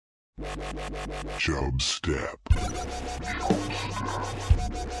Chub Step.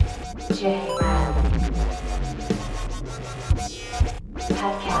 J-Ram. Pet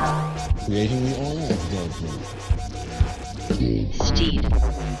Cow. Creating the oil of judgment. Steed.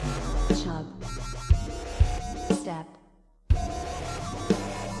 Chub. Step.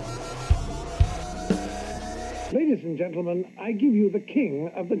 Ladies and gentlemen, I give you the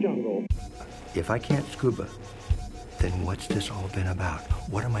king of the jungle. If I can't scuba, then what's this all been about?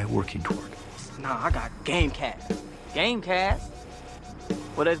 What am I working toward? Nah, I got Gamecast. Gamecast?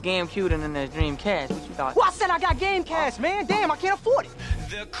 Well, that's GameCube and then there's Dreamcast. What you thought? Well, I said I got Gamecast, man. Damn, I can't afford it.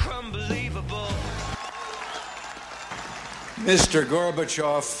 The Crumbelievable. Mr.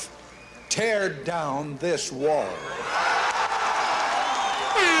 Gorbachev, tear down this wall.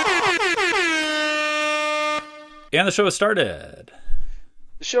 And the show has started.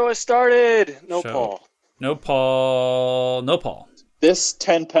 The show has started. No Paul. No Paul. No Paul. This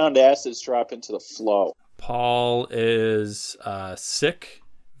 10-pound ass is dropping to the flow. Paul is sick.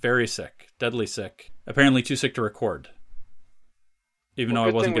 Very sick. Deadly sick. Apparently too sick to record. Even though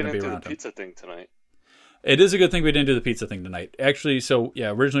I wasn't going to be around him. Pizza thing tonight. It is a good thing we didn't do the pizza thing tonight. Actually, so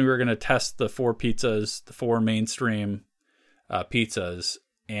yeah, originally we were going to test the four pizzas, the four mainstream pizzas,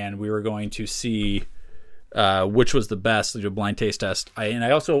 and we were going to see which was the best, do a blind taste test.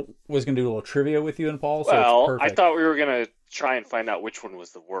 I also was going to do a little trivia with you and Paul. So well, I thought we were going to try and find out which one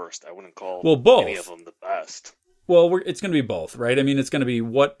was the worst. I wouldn't call both. any of them the best. Well, it's going to be both, right? I mean, it's going to be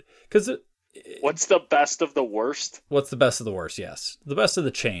because what's the best of the worst? What's the best of the worst? Yes, the best of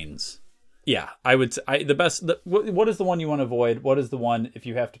the chains. Yeah, I would say the best. What is the one you want to avoid? What is the one if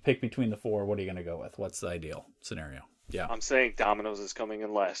you have to pick between the four? What are you going to go with? What's the ideal scenario? Yeah, I'm saying Domino's is coming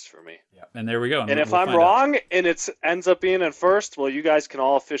in last for me. Yeah, and there we go. And if I'm wrong and it ends up being in first, well, you guys can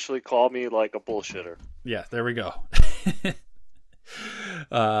all officially call me like a bullshitter. Yeah, there we go.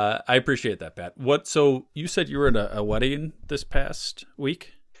 I appreciate that, Pat. So you said you were at a wedding this past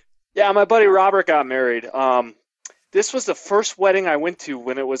week? Yeah, my buddy Robert got married. This was the first wedding I went to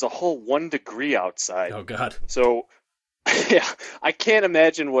when it was a whole 1 degree outside. Oh, God. So, yeah, I can't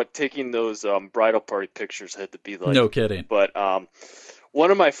imagine what taking those bridal party pictures had to be like. No kidding. But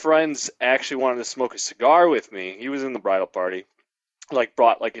one of my friends actually wanted to smoke a cigar with me. He was in the bridal party.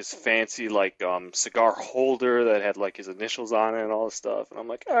 Brought his fancy cigar holder that had his initials on it and all this stuff. And I'm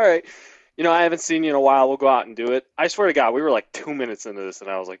like, all right, I haven't seen you in a while. We'll go out and do it. I swear to God, we were 2 minutes into this,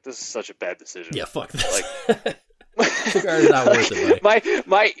 and I was like, this is such a bad decision. Yeah, fuck this. Cigar is not worth it, buddy.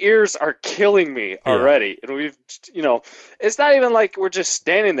 My ears are killing me already. And we've, it's not even like we're just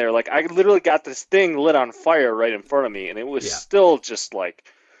standing there. I literally got this thing lit on fire right in front of me, and it was still just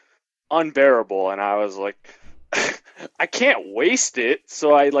unbearable. And I was like, I can't waste it.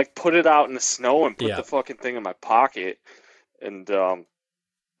 So I put it out in the snow and put the fucking thing in my pocket. And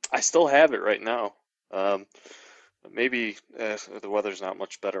I still have it right now. Maybe the weather's not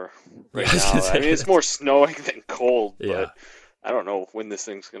much better right now. I mean, it's more snowing than cold, but I don't know when this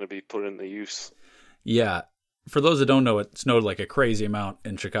thing's going to be put into use. Yeah. For those that don't know, it snowed a crazy amount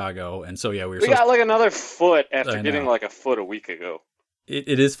in Chicago. And so, yeah, we got another foot after getting a foot a week ago.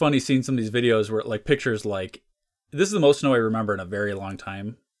 It is funny seeing some of these videos where pictures this is the most snow I remember in a very long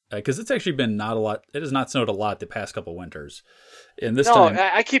time. Because it's actually been not a lot. It has not snowed a lot the past couple winters. And this time,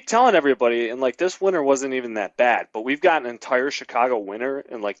 I keep telling everybody, and this winter wasn't even that bad. But we've got an entire Chicago winter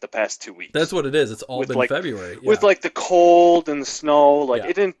in the past 2 weeks. That's what it is. It's all been February. Yeah. With the cold and the snow.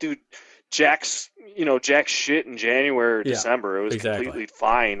 It didn't do jack shit in January or December. It was completely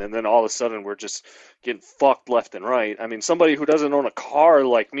fine. And then all of a sudden we're just getting fucked left and right. I mean, somebody who doesn't own a car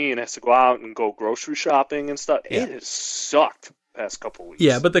like me and has to go out and go grocery shopping and stuff, it has sucked. Past couple weeks.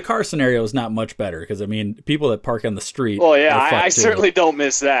 Yeah, but the car scenario is not much better because people that park on the street. Well, yeah, I certainly don't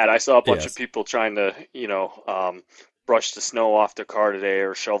miss that. I saw a bunch of people trying to, brush the snow off their car today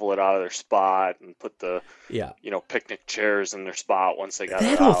or shovel it out of their spot and put the, picnic chairs in their spot once they got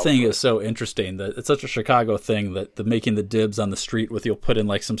that whole thing is so interesting. That it's such a Chicago thing that the making the dibs on the street with you'll put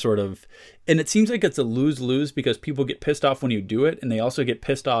in some sort of, and it seems like it's a lose-lose because people get pissed off when you do it, and they also get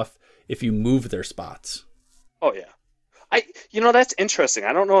pissed off if you move their spots. Oh yeah. That's interesting.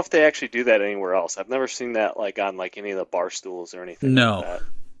 I don't know if they actually do that anywhere else. I've never seen that on any of the bar stools or anything like that.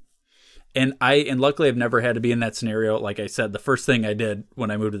 And luckily I've never had to be in that scenario. Like I said, the first thing I did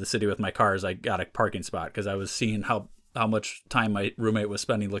when I moved to the city with my car is I got a parking spot because I was seeing how much time my roommate was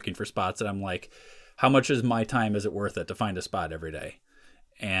spending looking for spots. And I'm like, how much is my time? Is it worth it to find a spot every day?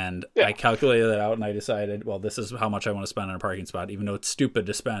 And I calculated that out and I decided, well, this is how much I want to spend on a parking spot, even though it's stupid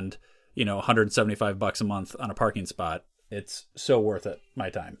to spend, $175 a month on a parking spot. It's so worth it, my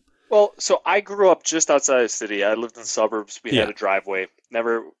time. Well, so I grew up just outside the city. I lived in the suburbs. We had a driveway.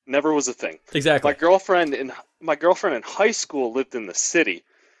 Never was a thing. Exactly. My girlfriend in high school lived in the city,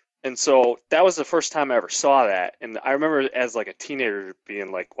 and so that was the first time I ever saw that. And I remember as like a teenager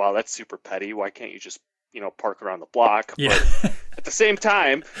being like, "Wow, that's super petty. Why can't you just park around the block?" Yeah. But at the same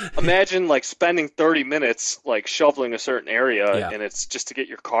time, imagine like spending 30 minutes like shoveling a certain area, and it's just to get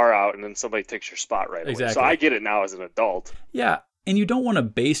your car out, and then somebody takes your spot right away. Exactly. So I get it now as an adult. Yeah, and you don't want to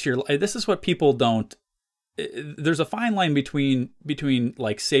base your. This is what people don't. There's a fine line between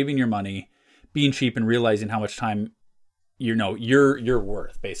like saving your money, being cheap, and realizing how much time you're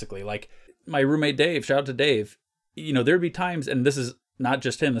worth. Basically, like my roommate Dave. Shout out to Dave. There'd be times, and this is not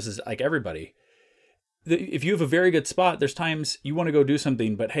just him. This is like everybody. If you have a very good spot, there's times you want to go do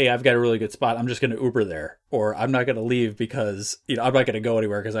something, but hey, I've got a really good spot. I'm just going to Uber there, or I'm not going to leave because I'm not going to go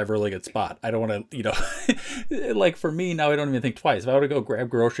anywhere because I have a really good spot. I don't want to, like for me now, I don't even think twice. If I want to go grab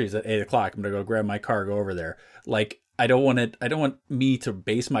groceries at 8:00, I'm going to go grab my car, go over there. Like I don't want me to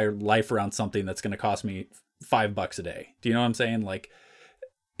base my life around something that's going to cost me $5 a day. Do you know what I'm saying? Like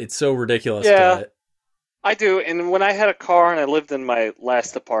it's so ridiculous. Yeah, I do. And when I had a car and I lived in my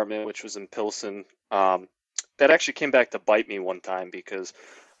last apartment, which was in Pilsen, that actually came back to bite me one time because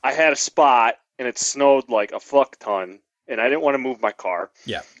I had a spot and it snowed like a fuck ton and I didn't want to move my car.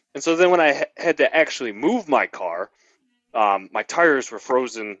 Yeah. And so then when I had to actually move my car, my tires were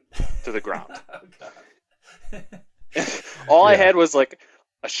frozen to the ground. All I had was like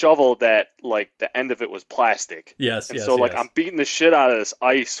a shovel that like the end of it was plastic. Yes. And so like I'm beating the shit out of this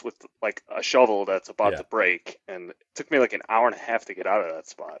ice with like a shovel that's about to break. And it took me like an hour and a half to get out of that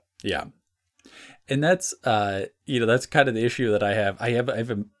spot. Yeah. And that's, that's kind of the issue that I have. I have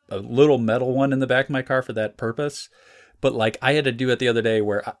a little metal one in the back of my car for that purpose. But like I had to do it the other day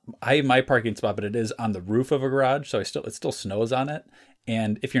where I have my parking spot, but it is on the roof of a garage. So it still snows on it.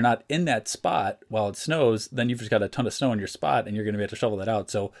 And if you're not in that spot while it snows, then you've just got a ton of snow in your spot and you're going to have to shovel that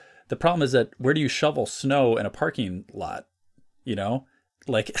out. So the problem is that where do you shovel snow in a parking lot?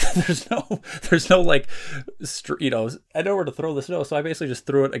 Like there's no like, I know where to throw the snow. So I basically just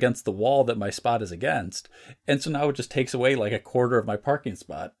threw it against the wall that my spot is against. And so now it just takes away like a quarter of my parking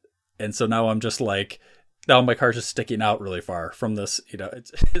spot. And so now I'm just like, now my car's just sticking out really far from this,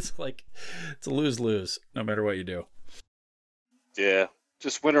 it's like, it's a lose-lose no matter what you do. Yeah.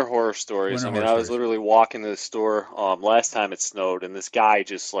 Just winter horror stories. I was literally walking to the store last time it snowed, and this guy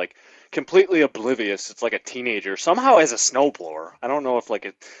just like completely oblivious. It's like a teenager. Somehow has a snowblower. I don't know if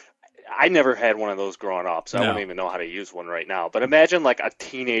I never had one of those growing up, so I wouldn't even know how to use one right now. But imagine like a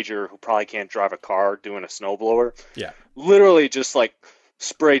teenager who probably can't drive a car doing a snowblower. Yeah. Literally just like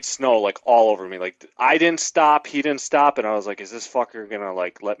sprayed snow like all over me. Like I didn't stop, he didn't stop, and I was like, is this fucker gonna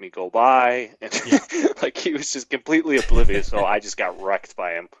like let me go by? And like he was just completely oblivious, so I just got wrecked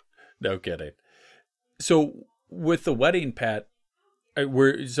by him. No kidding. So with the wedding, Pat,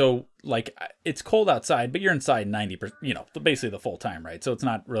 it's cold outside, but you're inside 90%, basically the full time, right? So it's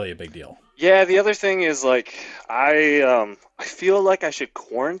not really a big deal. Yeah, the other thing is like I feel like I should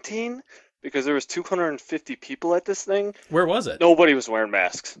quarantine because there was 250 people at this thing. Where was it? Nobody was wearing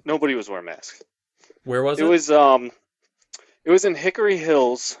masks. Where was it? It was in Hickory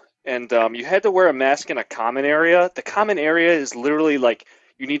Hills, and you had to wear a mask in a common area. The common area is literally like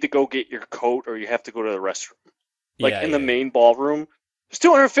you need to go get your coat or you have to go to the restroom. Like in the main ballroom. There's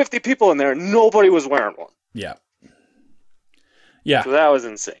 250 people in there. Nobody was wearing one. Yeah. Yeah. So that was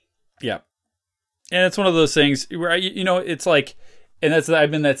insane. Yeah. And it's one of those things where, it's like, and I've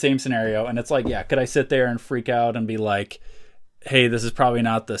been in that same scenario, and it's like, yeah, could I sit there and freak out and be like, hey, this is probably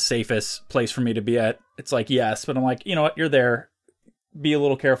not the safest place for me to be at? It's like, yes, but I'm like, you know what, you're there. Be a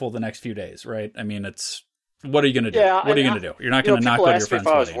little careful the next few days, right? I mean, what are you going to do? Yeah, what are you going to do? You're not going to not go to your friend's wedding.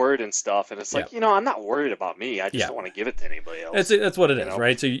 People ask me if I was worried and stuff, and it's like, I'm not worried about me. I just don't want to give it to anybody else. That's what it is,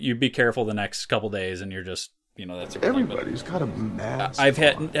 right? So you be careful the next couple days, and you're just, that's everybody's got a mask. I've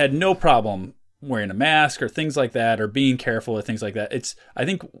had no problem wearing a mask or things like that, or being careful or things like that. I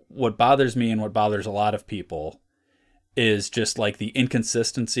think what bothers me and what bothers a lot of people is just like the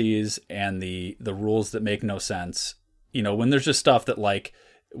inconsistencies and the rules that make no sense. When there's just stuff that like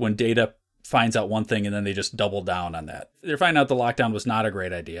when data finds out one thing and then they just double down on that. They're finding out the lockdown was not a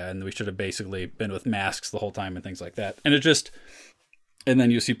great idea and we should have basically been with masks the whole time and things like that. And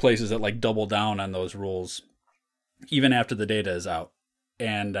then you see places that like double down on those rules even after the data is out.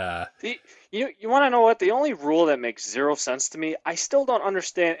 And you want to know what? The only rule that makes zero sense to me, I still don't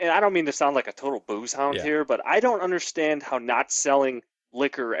understand, and I don't mean to sound like a total booze hound here, but I don't understand how not selling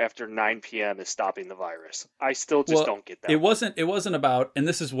liquor after 9 p.m. is stopping the virus. I still just don't get that. It wasn't about, and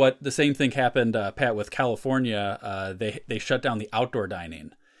this is what the same thing happened, Pat, with California. They shut down the outdoor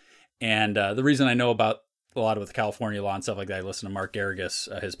dining, and the reason I know about a lot with California law and stuff like that. I listen to Mark Garrigus,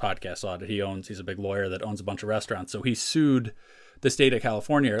 his podcast law that he's a big lawyer that owns a bunch of restaurants. So he sued the state of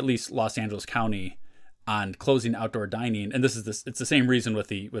California, or at least Los Angeles County, on closing outdoor dining. And it's the same reason with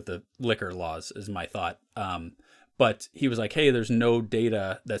the liquor laws, is my thought. But he was like, hey, there's no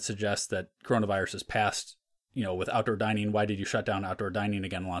data that suggests that coronavirus is passed, with outdoor dining. Why did you shut down outdoor dining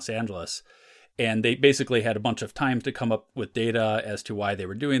again in Los Angeles? And they basically had a bunch of time to come up with data as to why they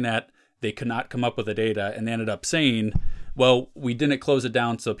were doing that. They could not come up with the data, and they ended up saying, well, we didn't close it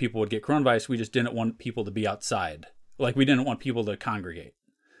down so people would get coronavirus. We just didn't want people to be outside. Like, we didn't want people to congregate.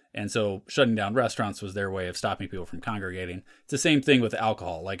 And so shutting down restaurants was their way of stopping people from congregating. It's the same thing with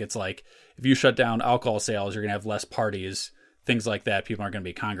alcohol. Like, it's like, if you shut down alcohol sales, you're going to have less parties, things like that. People aren't going to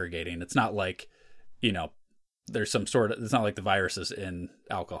be congregating. It's not like, there's some sort of, it's not like the virus is in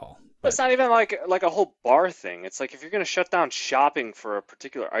alcohol. But it's not even like a whole bar thing. It's like, if you're going to shut down shopping for a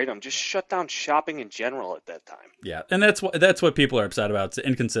particular item, just shut down shopping in general at that time. Yeah. And that's what people are upset about. It's the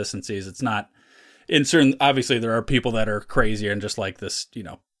inconsistencies. It's not in certain, obviously there are people that are crazier and just like this,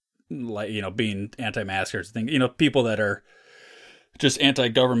 being anti-maskers thing, people that are just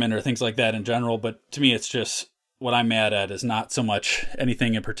anti-government or things like that in general. But to me, it's just, what I'm mad at is not so much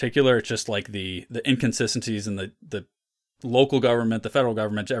anything in particular. It's just like the inconsistencies in the local government, the federal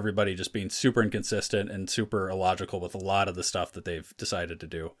government, everybody just being super inconsistent and super illogical with a lot of the stuff that they've decided to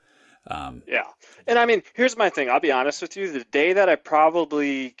do. Yeah. And I mean, here's my thing. I'll be honest with you. The day that I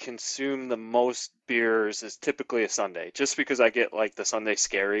probably consume the most beers is typically a Sunday, just because I get like the Sunday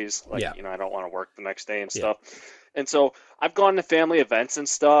scaries. Like, I don't want to work the next day and stuff. And so I've gone to family events and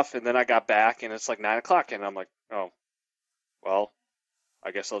stuff, and then I got back and it's like 9:00 and I'm like, oh, well,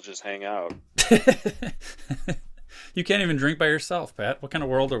 I guess I'll just hang out. You can't even drink by yourself, Pat. What kind of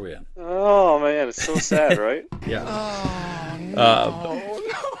world are we in? Oh man, it's so sad, right? Yeah. Oh,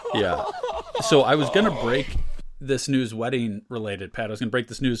 no. Yeah. So I was going to break this news wedding related, Pat. I was going to break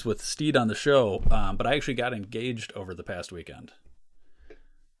this news with Steed on the show, but I actually got engaged over the past weekend.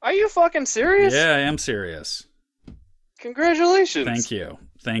 Are you fucking serious? Yeah, I am serious. Congratulations. Thank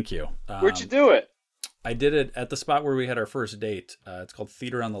you. Where'd you do it? I did it at the spot where we had our first date. It's called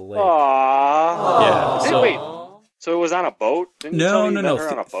Theater on the Lake. Aww. Yeah. Wait. So it was on a boat? Didn't you tell me you met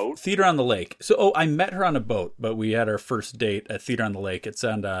her on a boat? Theater on the Lake. So, I met her on a boat, but we had our first date at Theater on the Lake. It's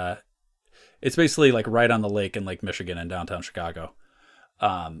basically like right on the lake in Lake Michigan in downtown Chicago.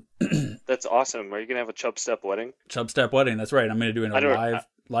 That's awesome. Are you going to have a Chub Step wedding? Chub Step wedding. That's right. I'm going to do a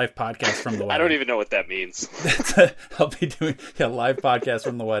live podcast from the wedding. I don't even know what that means. I'll be doing a live podcast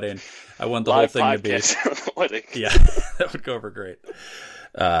from the wedding. I want the whole thing to be from the wedding. Yeah, that would go over great.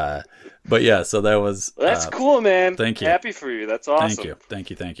 But yeah, so that was that's cool, man. Thank you. Happy for you. That's awesome. Thank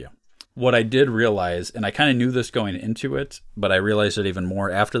you. What I did realize, and I kind of knew this going into it, but I realized it even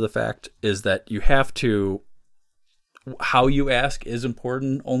more after the fact, is that you have to, how you ask is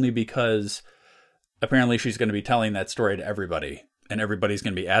important, only because apparently she's going to be telling that story to everybody, and everybody's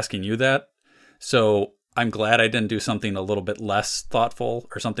going to be asking you that. So I'm glad I didn't do something a little bit less thoughtful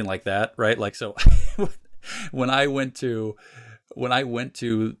or something like that, right? Like, so when I went to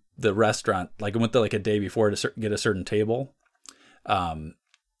the restaurant, like I went there like a day before to get a certain table.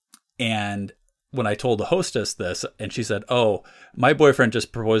 And when I told the hostess this, and she said, "Oh, my boyfriend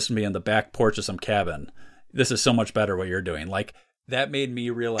just proposed to me in the back porch of some cabin. This is so much better what you're doing." Like, that made me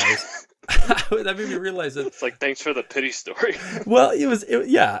realize, that it's like, thanks for the pity story. Well,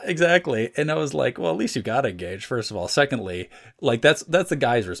 yeah, exactly. And I was like, well, at least you got engaged, first of all. Secondly, like that's the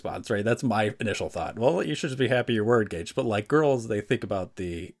guy's response, right? That's my initial thought. Well, you should just be happy you were engaged. But like girls, they think about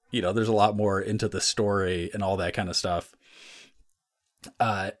there's a lot more into the story and all that kind of stuff.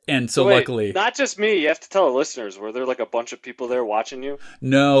 And so luckily, not just me, you have to tell the listeners, were there like a bunch of people there watching you?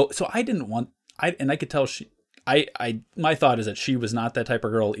 No. So I could tell my thought is that she was not that type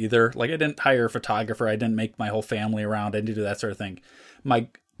of girl either. Like, I didn't hire a photographer. I didn't make my whole family around. I didn't do that sort of thing.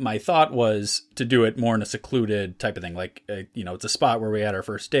 My thought was to do it more in a secluded type of thing. Like, it's a spot where we had our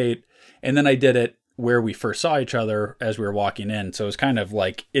first date. And then I did it where we first saw each other as we were walking in. So it was kind of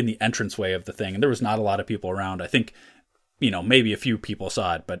like in the entranceway of the thing. And there was not a lot of people around. I think, maybe a few people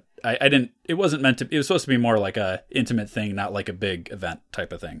saw it, but it was supposed to be more like a intimate thing, not like a big event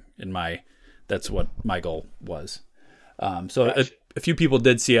type of thing that's what my goal was. So gotcha. A few people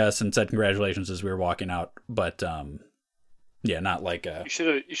did see us and said congratulations as we were walking out, but yeah, not like you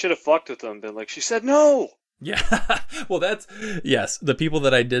should have fucked with them, been like, she said no. Yeah. Well, yes. The people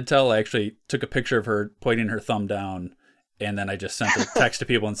that I did tell, I actually took a picture of her pointing her thumb down, and then I just sent a text to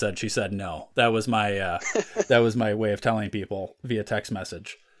people and said she said no. That was my way of telling people via text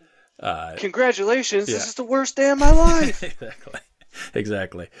message. Congratulations! Yeah. This is the worst day of my life. Exactly.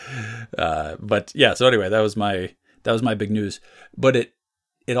 Exactly. But yeah, so anyway, that was my big news. But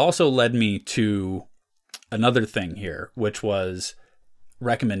it also led me to another thing here, which was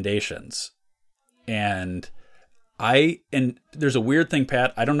recommendations. And there's a weird thing,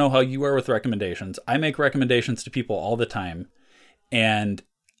 Pat. I don't know how you are with recommendations. I make recommendations to people all the time. And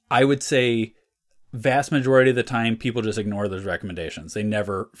I would say vast majority of the time, people just ignore those recommendations. They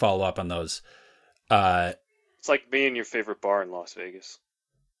never follow up on those. It's like me and your favorite bar in Las Vegas.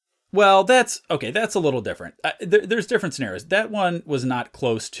 Well, that's a little different. There's different scenarios. That one was not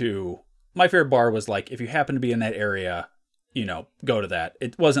close to my favorite bar. Was like, if you happen to be in that area, go to that.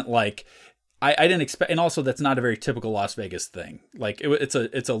 It wasn't like I didn't expect, and also that's not a very typical Las Vegas thing. Like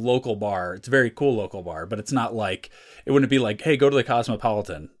it's a local bar. It's a very cool local bar, but it's not like, it wouldn't be like, hey, go to the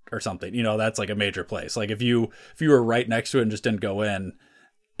Cosmopolitan or something. That's like a major place. Like if you were right next to it and just didn't go in,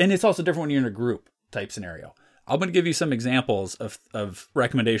 and it's also different when you're in a group type scenario. I'm going to give you some examples of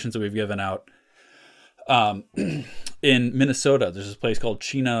recommendations that we've given out. In Minnesota, there's this place called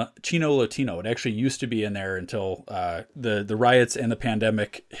Chino Latino. It actually used to be in there until the riots and the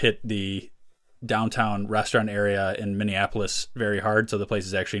pandemic hit the downtown restaurant area in Minneapolis very hard. So the place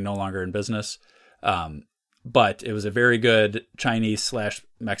is actually no longer in business. But it was a very good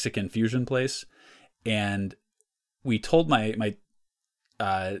Chinese/Mexican fusion place. And we told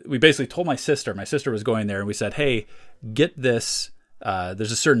we basically told my sister was going there, and we said, hey, get this.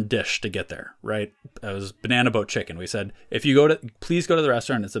 There's a certain dish to get there, right? It was banana boat chicken. We said, please go to the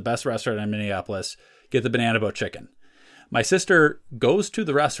restaurant. It's the best restaurant in Minneapolis. Get the banana boat chicken. My sister goes to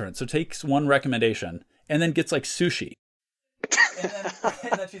the restaurant, so takes one recommendation, and then gets like sushi.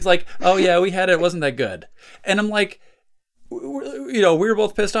 And then she's like, oh yeah, we had it. It wasn't that good. And I'm like, we were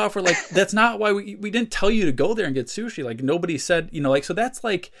both pissed off. We're like, that's not why we didn't tell you to go there and get sushi. Like nobody said, so that's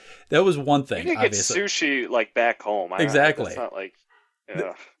like, that was one thing. You can get sushi like back home. Exactly. It's not like,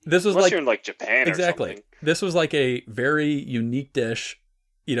 this was unless like, you're in like Japan exactly. or something. This was like a very unique dish.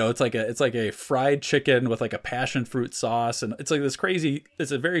 It's like a fried chicken with like a passion fruit sauce, and it's like this crazy.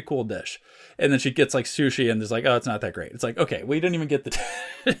 It's a very cool dish. And then she gets like sushi, and there's like, oh, it's not that great. It's like, okay, we didn't even get the.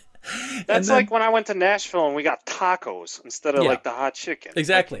 That's like when I went to Nashville and we got tacos instead of like the hot chicken.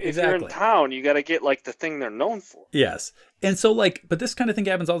 Exactly. Like, if you're in town, you got to get like the thing they're known for. Yes. And so like, but this kind of thing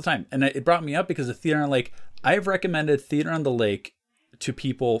happens all the time. And it brought me up because of Theater on the Lake. I've recommended Theater on the Lake to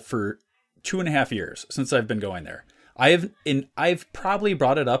people for 2.5 years since I've been going there. I've probably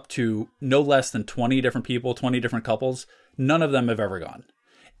brought it up to no less than 20 different people, 20 different couples. None of them have ever gone.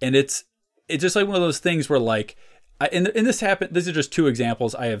 And it's just like one of those things where like, and this happened. These are just two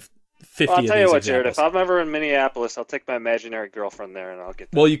examples. I have 50 I'll of tell these you what, examples. Jared. If I'm ever in Minneapolis, I'll take my imaginary girlfriend there, and I'll get.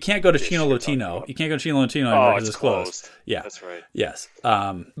 Well, you can't go to Chino Latino. You can't go to Chino Latino anymore because it's closed. Yeah, that's right. Yes.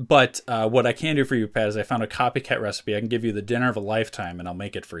 But what I can do for you, Pat, is I found a copycat recipe. I can give you the dinner of a lifetime, and I'll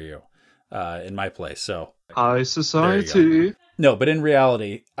make it for you in my place. So high society. No, but in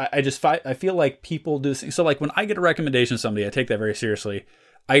reality, I feel like people do things. So like when I get a recommendation of somebody, I take that very seriously.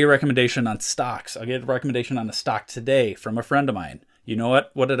 I get a recommendation on stocks. I'll get a recommendation on a stock today from a friend of mine. You know what?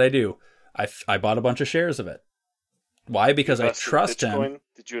 What did I do? I bought a bunch of shares of it. Why? Because I trust him.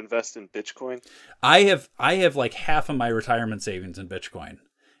 Did you invest in Bitcoin? I have like half of my retirement savings in Bitcoin.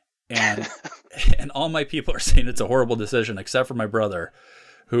 And and all my people are saying it's a horrible decision, except for my brother,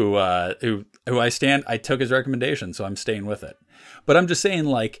 who I took his recommendation, so I'm staying with it. But I'm just saying,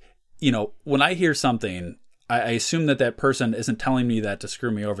 like, when I hear something, I assume that person isn't telling me that to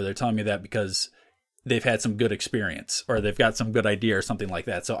screw me over. They're telling me that because they've had some good experience or they've got some good idea or something like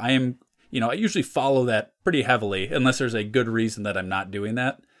that. So I am, I usually follow that pretty heavily unless there's a good reason that I'm not doing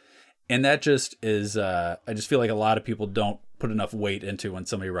that. And that just is, I just feel like a lot of people don't put enough weight into when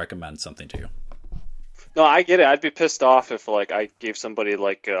somebody recommends something to you. No, I get it. I'd be pissed off if like I gave somebody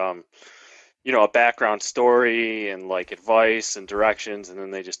like, a background story and like advice and directions, and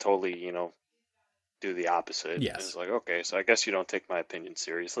then they just totally, do the opposite. Yes. It's like, okay, so I guess you don't take my opinion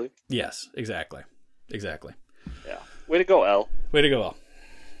seriously. Yes, exactly. Yeah. Way to go, L. Way to go, L.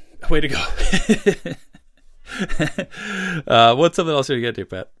 Way to go. What's something else you get to,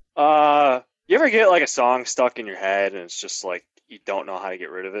 Pat? You ever get like a song stuck in your head and it's just like you don't know how to get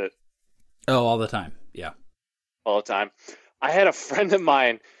rid of it? Oh, all the time. Yeah. All the time. I had a friend of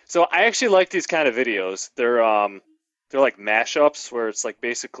mine. So I actually like these kind of videos. They're like mashups where it's like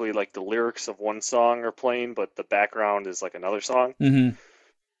basically like the lyrics of one song are playing, but the background is like another song. Mm-hmm.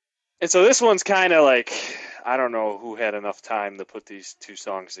 And so this one's kind of like, I don't know who had enough time to put these two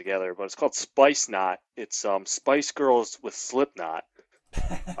songs together, but it's called Spice Knot. It's Spice Girls with Slipknot.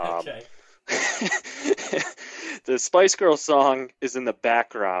 Okay. The Spice Girls song is in the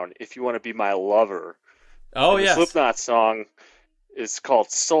background, If You Want to Be My Lover. Oh, and yes. The Slipknot song is called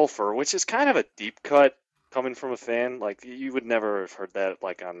Sulfur, which is kind of a deep cut coming from a fan. Like, you would never have heard that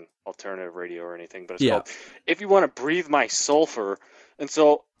like on alternative radio or anything, but it's called If You Want to Breathe My Sulfur. And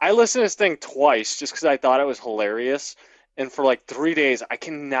so I listened to this thing twice just because I thought it was hilarious. And for like 3 days, I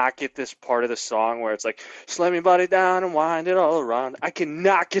cannot get this part of the song where it's like, slam your body down and wind it all around. I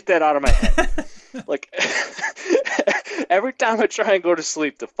cannot get that out of my head. Like, every time I try and go to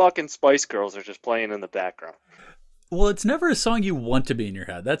sleep, the fucking Spice Girls are just playing in the background. Well, it's never a song you want to be in your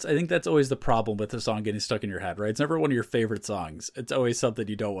head. I think that's always the problem with the song getting stuck in your head, right? It's never one of your favorite songs. It's always something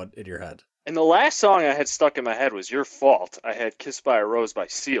you don't want in your head. And the last song I had stuck in my head was Your Fault. I had Kissed by a Rose by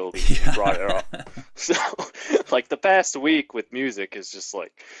Seal because you brought it up. So, like, the past week with music is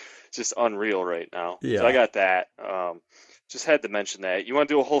just unreal right now. Yeah. So I got that. Just had to mention that. You want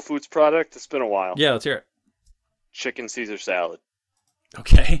to do a Whole Foods product? It's been a while. Yeah, let's hear it. Chicken Caesar salad.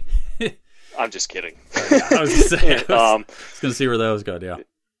 Okay. I'm just kidding. I was going to see where that was going, yeah.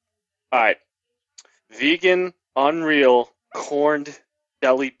 All right. Vegan, unreal, corned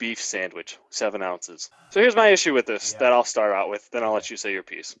deli beef sandwich, 7 ounces. So here's my issue with this that I'll start out with, then I'll let you say your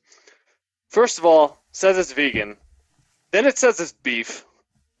piece. First of all, it says it's vegan. Then it says it's beef.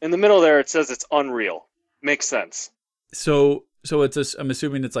 In the middle there, it says it's unreal. Makes sense. So it's I'm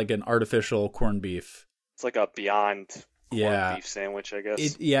assuming it's like an artificial corned beef. It's like a Beyond corned beef sandwich, I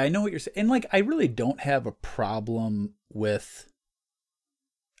guess. I know what you're saying. And like, I really don't have a problem with,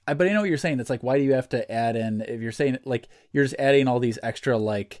 but I know what you're saying. It's like, why do you have to add in, if you're saying like, you're just adding all these extra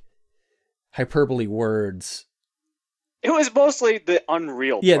like hyperbole words. It was mostly the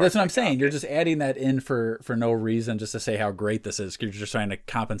unreal part. Yeah, that's what I'm saying. You're just adding that in for no reason, just to say how great this is. You're just trying to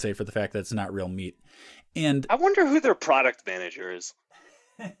compensate for the fact that it's not real meat. And I wonder who their product manager is.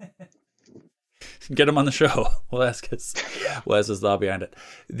 Get him on the show. We'll ask his thought behind it.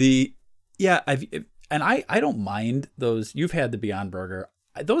 I don't mind those. You've had the Beyond Burger.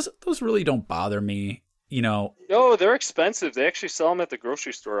 Those really don't bother me. You know. No, they're expensive. They actually sell them at the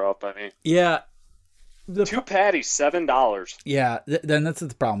grocery store out by me. Yeah. 2 patties, $7. Yeah, then that's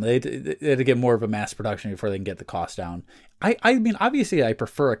the problem. They had to get more of a mass production before they can get the cost down. I mean, obviously, I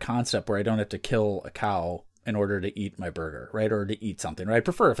prefer a concept where I don't have to kill a cow in order to eat my burger, right? Or to eat something, right? I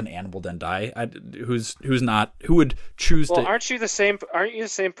prefer if an animal didn't die. Who would choose to? Aren't you the same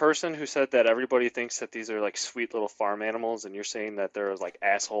person who said that everybody thinks that these are like sweet little farm animals, and you're saying that there are like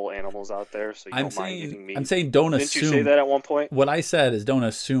asshole animals out there, so you don't mind eating meat? I'm saying don't assume. Didn't you say that at one point? What I said is don't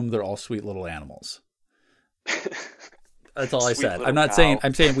assume they're all sweet little animals. That's all I said. I'm not saying.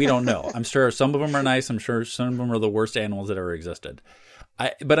 I'm saying we don't know. I'm sure some of them are nice. I'm sure some of them are the worst animals that ever existed.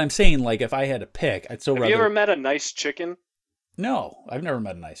 But I'm saying, like, if I had to pick, I'd still rather. Have you ever met a nice chicken? No, I've never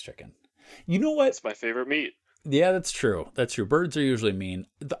met a nice chicken. You know what? It's my favorite meat. Yeah, that's true. That's true. Birds are usually mean.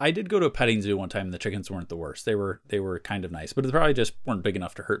 I did go to a petting zoo one time, and the chickens weren't the worst. They were kind of nice, but they probably just weren't big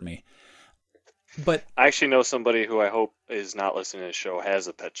enough to hurt me. But I actually know somebody who I hope is not listening to the show has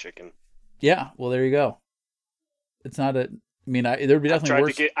a pet chicken. Yeah, well, there you go. It's not a. I mean, there'd be definitely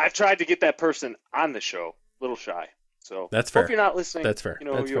worse. I've tried to get that person on the show. A little shy. So that's fair. Hope you're not listening. That's fair. You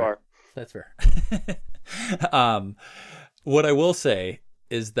know who you are. That's fair. What I will say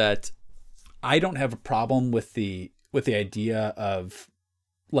is that I don't have a problem with the idea of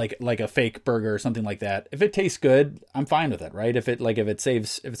like a fake burger or something like that. If it tastes good, I'm fine with it, right? If it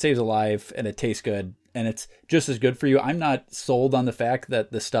saves a life and it tastes good and it's just as good for you, I'm not sold on the fact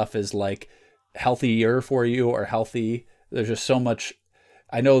that the stuff is like healthier for you or healthy. There's just so much.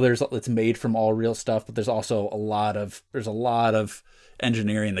 I know it's made from all real stuff, but there's also a lot of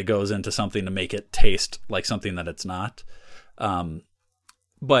engineering that goes into something to make it taste like something that it's not.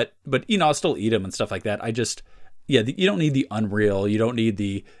 But you know, I'll still eat them and stuff like that. You don't need the unreal. You don't need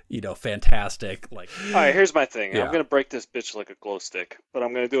the, fantastic. Like, all right, here's my thing. Yeah. I'm going to break this bitch like a glow stick, but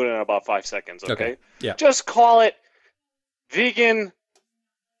I'm going to do it in about 5 seconds. Okay. Yeah. Just call it vegan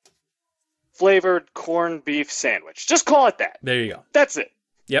flavored corned beef sandwich. Just call it that. There you go. That's it.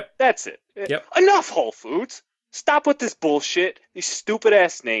 Yep. That's it. Yep. Enough Whole Foods. Stop with this bullshit. These stupid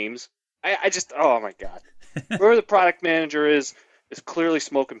ass names. I just, oh my God. Whoever the product manager is clearly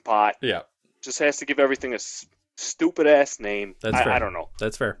smoking pot. Yeah. Just has to give everything a stupid ass name. That's fair. I don't know.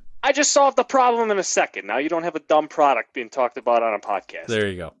 That's fair. I just solved the problem in a second. Now you don't have a dumb product being talked about on a podcast. There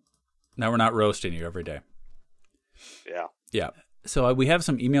you go. Now we're not roasting you every day. Yeah. Yeah. So we have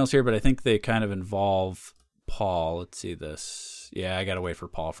some emails here, but I think they kind of involve Paul. Let's see this. Yeah, I got to wait for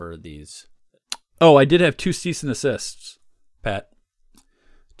Paul for these. Oh, I did have 2 cease and desists, Pat.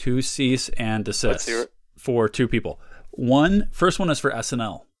 2 cease and desists for 2 people. First one is for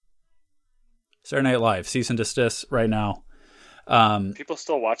SNL. Saturday Night Live, cease and desist right now. People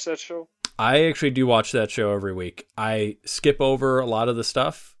still watch that show? I actually do watch that show every week. I skip over a lot of the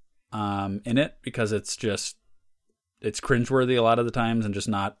stuff in it because it's cringeworthy a lot of the times and just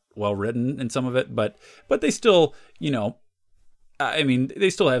not well written in some of it. But they still, they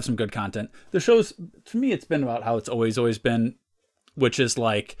still have some good content. The show's, to me, it's been about how it's always been, which is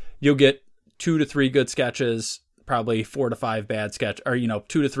like you'll get 2 to 3 good sketches, probably 4 to 5 bad sketch, or 2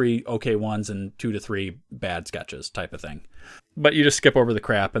 to 3 okay ones and 2 to 3 bad sketches type of thing. But you just skip over the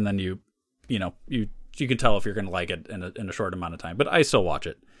crap, and then you can tell if you're going to like it in a short amount of time. But I still watch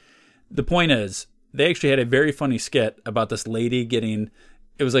it. The point is, they actually had a very funny skit about this lady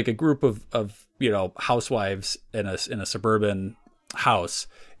it was like a group of housewives in a suburban house,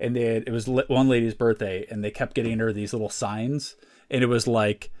 and it was one lady's birthday, and they kept getting her these little signs, and it was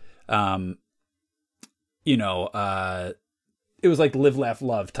like, it was like live, laugh,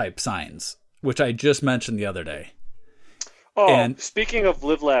 love type signs, which I just mentioned the other day. Oh, and speaking of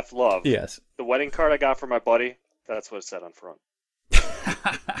live, laugh, love. Yes. The wedding card I got for my buddy, that's what it said on front.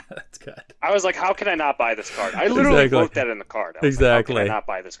 That's good. I was like, how can I not buy this card? I literally wrote that in the card. I was like, how can I not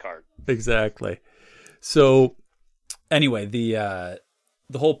buy this card? Exactly. So anyway, the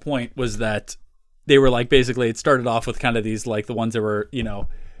whole point was that they were like, basically it started off with kind of these, like the ones that were,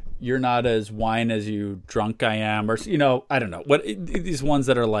 you're not as wine as you drunk I am, or, I don't know what these ones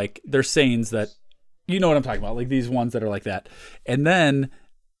that are like, they're sayings that, you know what I'm talking about, like these ones that are like that. And then,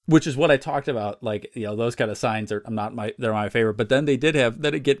 which is what I talked about, like, those kind of signs they're my favorite. But then they did have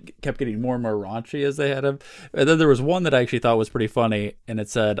that kept getting more and more raunchy as they had them. And then there was one that I actually thought was pretty funny, and it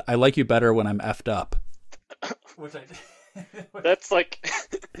said, "I like you better when I'm effed up." Which I that's like,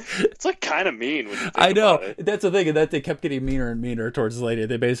 it's like kind of mean when you think I know about it. That's the thing, and that they kept getting meaner and meaner towards the lady.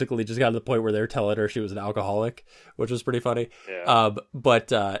 They basically just got to the point where they were telling her she was an alcoholic, which was pretty funny. Yeah. But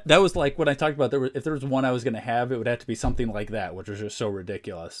that was like when I talked about if there was one I was going to have, it would have to be something like that, which was just so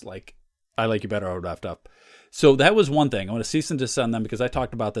ridiculous. Like, I like you better when I'm effed up. So that was one thing. I want to cease and desist on them because I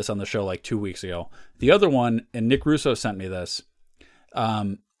talked about this on the show like 2 weeks ago. The other one, and Nick Russo sent me this.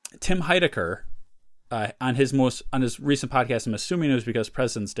 Tim Heidecker. On his recent podcast, I'm assuming it was because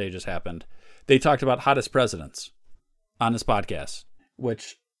President's Day just happened, they talked about hottest presidents on his podcast,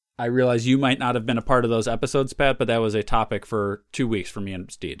 which I realize you might not have been a part of those episodes, Pat, but that was a topic for 2 weeks for me and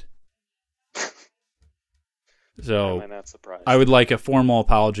Steed. So I'm not surprised. I would like a formal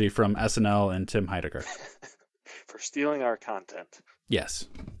apology from SNL and Tim Heidecker. For stealing our content. Yes.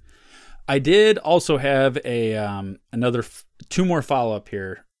 I did also have another 2 more follow-up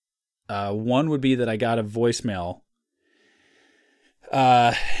here. One would be that I got a voicemail,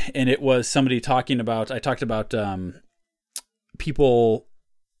 and it was somebody talking about, I talked about people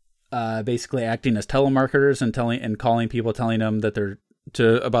basically acting as telemarketers and calling people, telling them that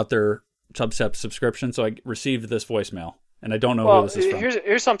about their Chubstep subscription. So I received this voicemail, and I don't know who this is from.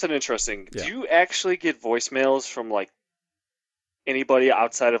 Here's something interesting. Yeah. Do you actually get voicemails from like anybody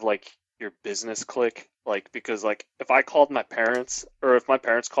outside of like your business clique? Like, because like if I called my parents, or if my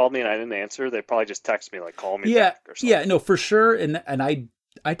parents called me and I didn't answer, they'd probably just text me like, call me back or something. Yeah, no, for sure. And I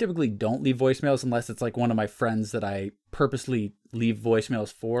typically don't leave voicemails unless it's like one of my friends that I purposely leave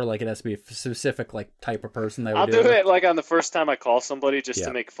voicemails for. Like, it has to be a specific like type of person that would I'll do it like on the first time I call somebody just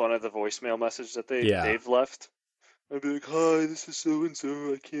to make fun of the voicemail message that they've left. I'd be like, hi, this is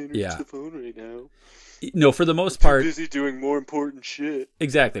so-and-so. I can't reach the phone right now. No, for the most part, I'm busy doing more important shit.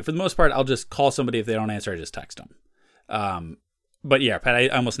 Exactly. For the most part, I'll just call somebody. If they don't answer, I just text them. But yeah, Pat, I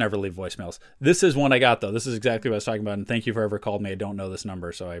almost never leave voicemails. This is one I got, though. This is exactly what I was talking about. And thank you for whoever called me. I don't know this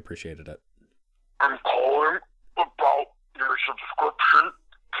number, so I appreciated it. I'm calling about your subscription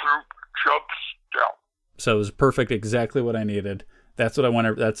to Chubstep. So it was perfect, exactly what I needed. That's what I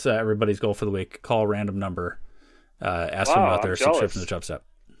want. That's everybody's goal for the week. Call a random number, ask them about their subscription to Chubstep.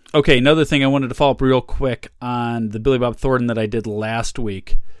 Okay, another thing I wanted to follow up real quick on the Billy Bob Thornton that I did last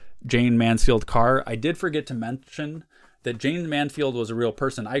week, Jayne Mansfield Carr. I did forget to mention that Jayne Mansfield was a real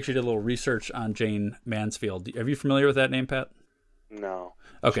person. I actually did a little research on Jayne Mansfield. Are you familiar with that name, Pat? No.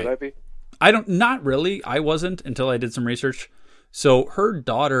 Okay. Should I be? Not really. I wasn't until I did some research. So her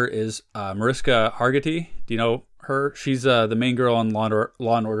daughter is Mariska Hargitay. Do you know her? She's the main girl on Law and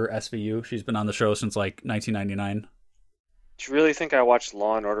Order SVU. She's been on the show since like 1999. Do you really think I watched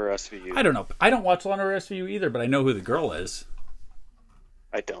Law and Order SVU? I don't know. I don't watch Law and Order SVU either, but I know who the girl is.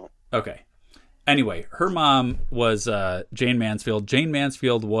 I don't. Okay. Anyway, her mom was Jayne Mansfield. Jayne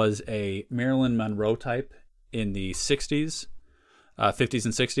Mansfield was a Marilyn Monroe type in the 60s, 50s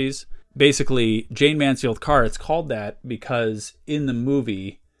and 60s. Basically, Jayne Mansfield Carr, it's called that because in the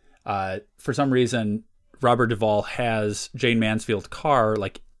movie, for some reason, Robert Duvall has Jayne Mansfield Carr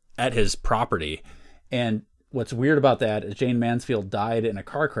like at his property. And what's weird about that is Jayne Mansfield died in a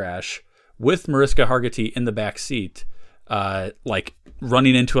car crash with Mariska Hargitay in the back seat, like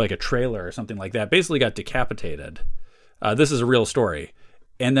running into like a trailer or something like that. Basically got decapitated. This is a real story.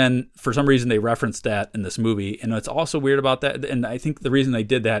 And then for some reason they referenced that in this movie. And what's also weird about that, and I think the reason they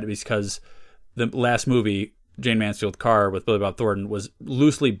did that is because the last movie, Jane Mansfield Carr with Billy Bob Thornton, was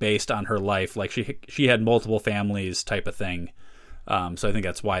loosely based on her life. Like she had multiple families type of thing. So I think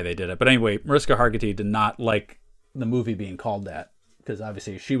that's why they did it. But anyway, Mariska Hargitay did not like the movie being called that, because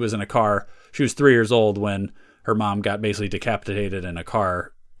obviously she was in a car. She was 3 years old when her mom got basically decapitated in a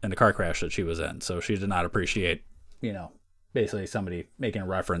car crash that she was in. So she did not appreciate, basically somebody making a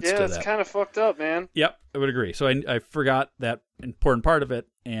reference to that. Yeah, it's kind of fucked up, man. Yep, I would agree. So I forgot that important part of it,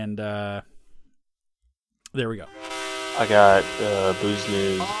 and there we go. I got booze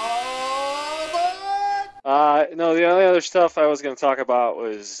news. No, the only other stuff I was going to talk about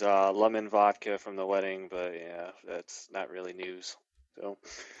was lemon vodka from the wedding, but yeah, that's not really news. So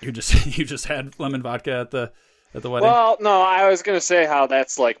you just had lemon vodka at the wedding? Well, no, I was going to say how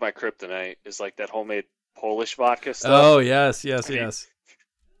that's like my kryptonite, is like that homemade Polish vodka stuff. Oh, yes.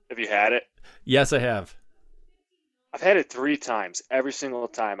 Have you had it? Yes, I have. I've had it 3 times. Every single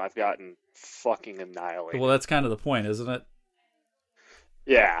time I've gotten fucking annihilated. Well, that's kind of the point, isn't it?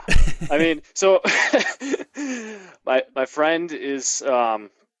 Yeah. I mean, so my friend is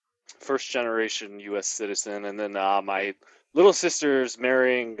first generation U.S. citizen, and then my little sister's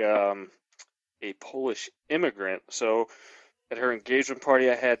marrying a Polish immigrant. So at her engagement party,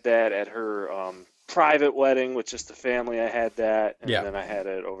 I had that. At her private wedding with just the family, I had that. And then I had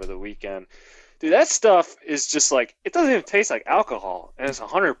it over the weekend. Dude, that stuff is just like, it doesn't even taste like alcohol, and it's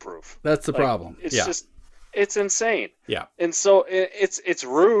 100 proof. That's the problem. It's just, it's insane. Yeah. And so it's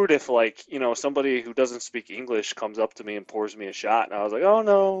rude if, like, somebody who doesn't speak English comes up to me and pours me a shot, and I was like, oh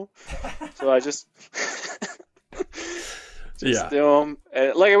no. So I just do them.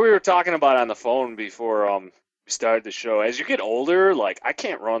 Like we were talking about on the phone before we started the show. As you get older, like, I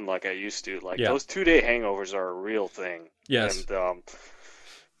can't run like I used to. Like, those 2-day hangovers are a real thing. Yes. And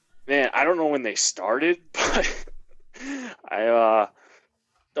man, I don't know when they started, but I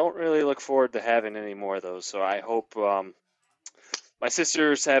don't really look forward to having any more of those. So I hope my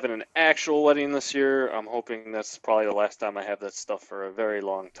sister's having an actual wedding this year. I'm hoping that's probably the last time I have that stuff for a very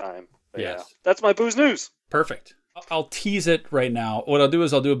long time. But yeah, that's my booze news. Perfect. I'll tease it right now. What I'll do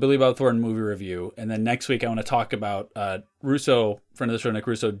is I'll do a Billy Bob Thornton movie review, and then next week I want to talk about Russo, friend of the show, Nick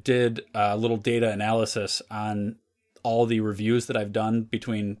Russo, did a little data analysis on all the reviews that I've done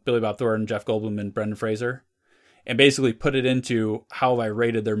between Billy Bob Thornton, Jeff Goldblum, and Brendan Fraser, and basically put it into how I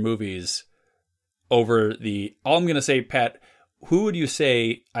rated their movies over all I'm going to say, Pat, who would you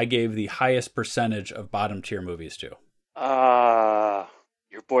say I gave the highest percentage of bottom tier movies to?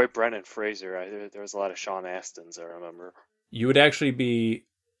 Your boy Brendan Fraser. There was a lot of Sean Astons, I remember. You would actually be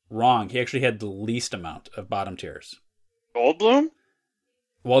wrong. He actually had the least amount of bottom tiers. Goldblum?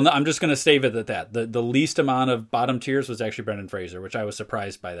 Well, no, I'm just going to save it at that. The least amount of bottom tiers was actually Brendan Fraser, which I was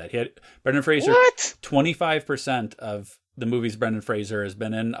surprised by that. He had Brendan Fraser. What? 25% of the movies Brendan Fraser has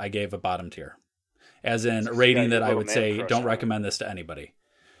been in, I gave a bottom tier. As in a rating that I would say, don't recommend this to anybody.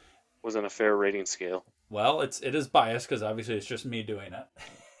 Wasn't a fair rating scale. Well, it is biased because obviously it's just me doing it.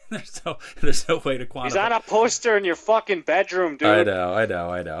 There's no way to quantify. He's on a poster in your fucking bedroom, dude. I know.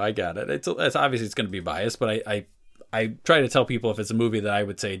 I got it. It's obviously it's going to be biased, but I try to tell people if it's a movie that I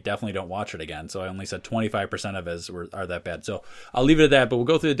would say definitely don't watch it again. So I only said 25% of it are that bad. So I'll leave it at that, but we'll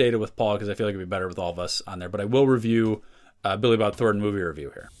go through the data with Paul because I feel like it'd be better with all of us on there. But I will review Billy Bob Thornton movie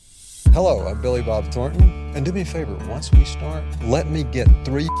review here. Hello, I'm Billy Bob Thornton. And do me a favor, once we start, let me get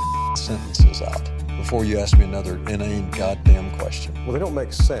 3 sentences out before you ask me another inane goddamn question. Well, they don't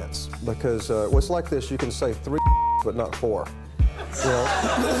make sense because it's like this. You can say 3 but not 4. You know?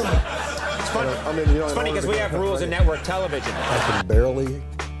 It's funny. It's funny because we have rules in network television. I can barely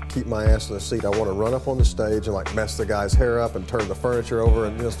keep my ass in the seat. I want to run up on the stage and like mess the guy's hair up and turn the furniture over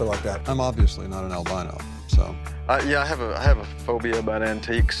and stuff like that. I'm obviously not an albino, so. Yeah, I have a phobia about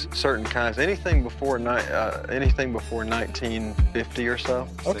antiques, certain kinds. Anything before 1950 or so.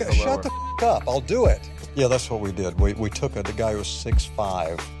 Okay, shut the up. I'll do it. Yeah, that's what we did. We took the guy who was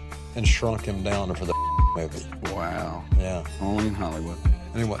 6'5" and shrunk him down for the movie. Wow. Yeah. Only in Hollywood.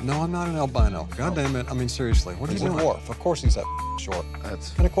 Anyway, no, I'm not an albino. God damn it. I mean, seriously. What are you doing? He's a dwarf. Of course he's that short.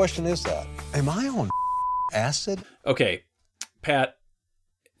 What kind of question is that? Am I on acid? Okay, Pat,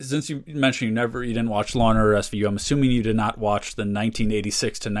 since you mentioned you didn't watch Law & Order SVU, I'm assuming you did not watch the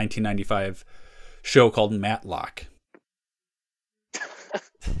 1986 to 1995 show called Matlock.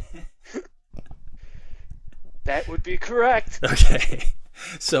 That would be correct. Okay.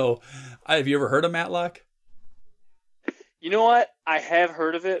 So, have you ever heard of Matlock? You know what? I have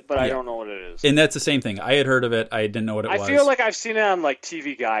heard of it, but I don't know what it is. And that's the same thing. I had heard of it. I didn't know what it was. I feel like I've seen it on like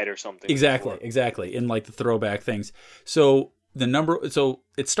TV Guide or something. Exactly. In like the throwback things. So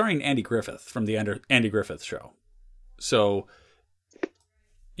it's starring Andy Griffith from the Andy Griffith Show. So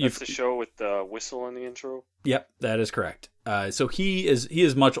that's the show with the whistle in the intro. Yep, that is correct. So he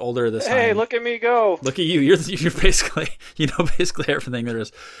is much older this time. Hey, look at me go! Look at you. You're basically basically everything there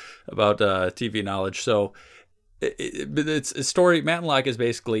is about TV knowledge. So. It's a story. Matlock is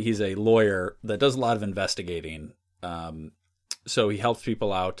basically, he's a lawyer that does a lot of investigating. So he helps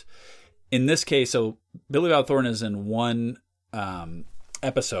people out. In this case, so Billy Bob Thornton is in one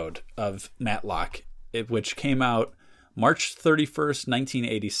episode of Matlock, which came out March 31st,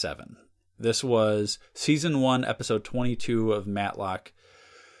 1987. This was season 1, episode 22 of Matlock.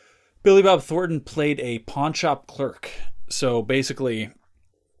 Billy Bob Thornton played a pawn shop clerk. So basically,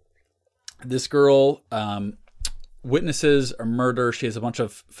 this girl witnesses a murder. She has a bunch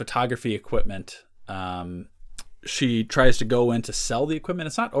of photography equipment. She tries to go in to sell the equipment.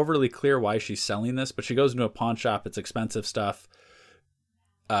 It's not overly clear why she's selling this, but she goes into a pawn shop. It's expensive stuff.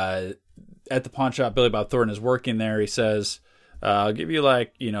 At the pawn shop, Billy Bob Thornton is working there. He says, I'll give you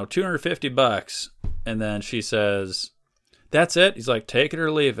like, $250. And then she says, that's it? He's like, take it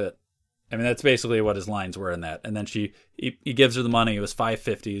or leave it. I mean, that's basically what his lines were in that. And then he gives her the money. It was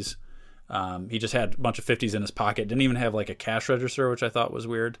 $5.50s. He just had a bunch of 50s in his pocket. Didn't even have like a cash register, which I thought was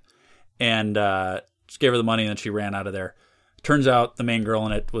weird. And just gave her the money, and then she ran out of there. Turns out the main girl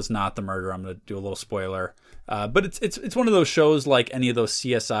in it was not the murderer. I'm going to do a little spoiler. But it's one of those shows like any of those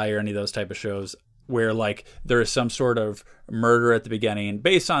CSI or any of those type of shows where like there is some sort of murder at the beginning.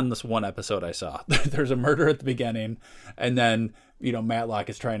 Based on this one episode I saw, there's a murder at the beginning, and then Matlock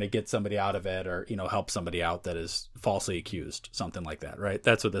is trying to get somebody out of it, or help somebody out that is falsely accused, something like that, right?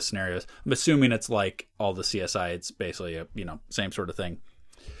 That's what this scenario is. I'm assuming it's like all the CSI. It's basically a same sort of thing.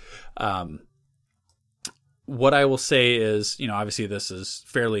 What I will say is, obviously this is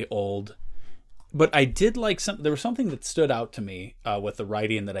fairly old, but I did like there was something that stood out to me with the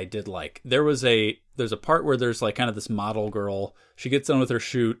writing that I did like. There's a part where there's like kind of this model girl. She gets done with her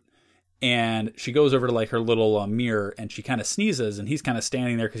shoot, and she goes over to like her little mirror, and she kind of sneezes, and he's kind of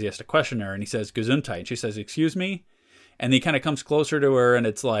standing there because he has to question her, and he says Gesundheit, and she says, excuse me, and he kind of comes closer to her, and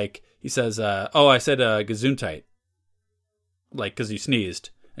it's like he says, oh, I said Gesundheit, like because you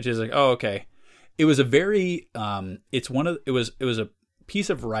sneezed, and she's like, oh, okay. It was a very it was a piece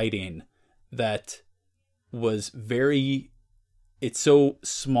of writing that was very, it's so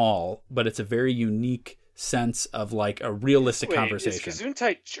small, but it's a very unique sense of like a realistic conversation. Is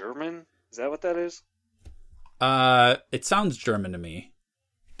Gesundheit German? Is that what that is? It sounds German to me.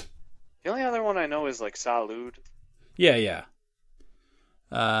 The only other one I know is like Salud. Yeah.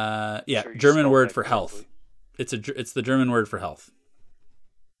 Sure, German word for health. It's the German word for health.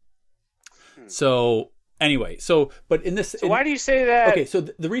 So anyway, but in this, why do you say that? Okay, so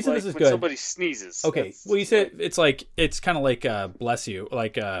the reason this is when good. Somebody sneezes. Okay, well you said it's kind of like bless you,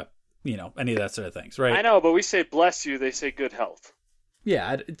 like any of that sort of things, right? I know, but we say bless you, they say good health.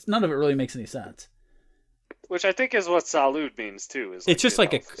 Yeah, none of it really makes any sense. Which I think is what salud means too. Is it's just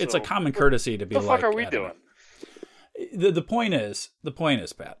like it's a common courtesy to be like. What the fuck are we doing? The point is,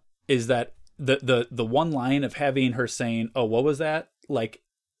 Pat, is that the one line of having her saying, "Oh, what was that?" Like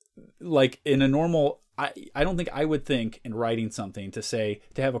in a normal, I don't think I would think in writing something to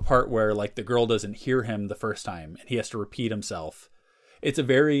have a part where like the girl doesn't hear him the first time and he has to repeat himself. It's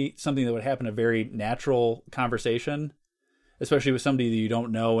something that would happen, a very natural conversation, especially with somebody that you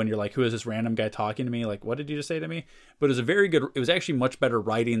don't know and you're like, who is this random guy talking to me? Like, what did you just say to me? But it was actually much better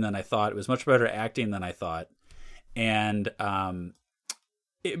writing than I thought. It was much better acting than I thought. And obviously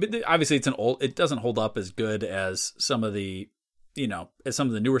it doesn't hold up as good as some of the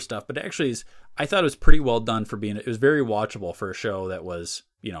newer stuff, but actually I thought it was pretty well done for it was very watchable for a show that was,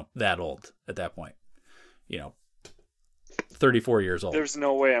 that old at that point, 34 years old. There's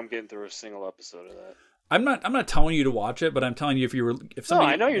no way I'm getting through a single episode of that. I'm not telling you to watch it, but I'm telling you if somebody.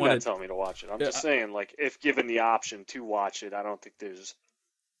 No, I know you're not telling me to watch it. I'm just saying, like, if given the option to watch it, I don't think there's,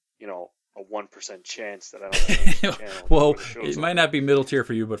 a 1% chance that I don't have well, it might not be middle tier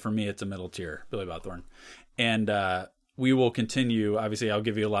for you, but for me, it's a middle tier, Billy Bob Thornton. And we will continue. Obviously, I'll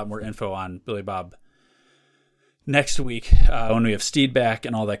give you a lot more info on Billy Bob next week when we have Steed back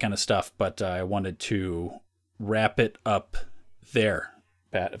and all that kind of stuff. But I wanted to wrap it up there,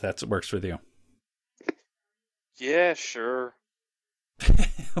 Pat, if that works with you. Yeah, sure.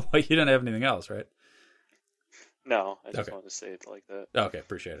 Well, you don't have anything else, right? No, I just wanted to say it like that. Okay,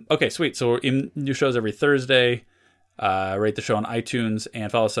 appreciate it. Okay, sweet. So we're in new shows every Thursday. Rate the show on iTunes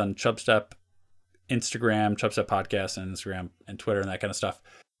and follow us on Chubstep. Instagram, Chubstep Podcast, and Instagram and Twitter and that kind of stuff.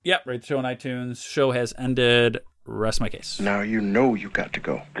 Yep, rate the show on iTunes. Show has ended. Rest my case. Now you know you got to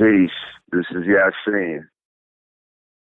go. Peace. This is Yasin.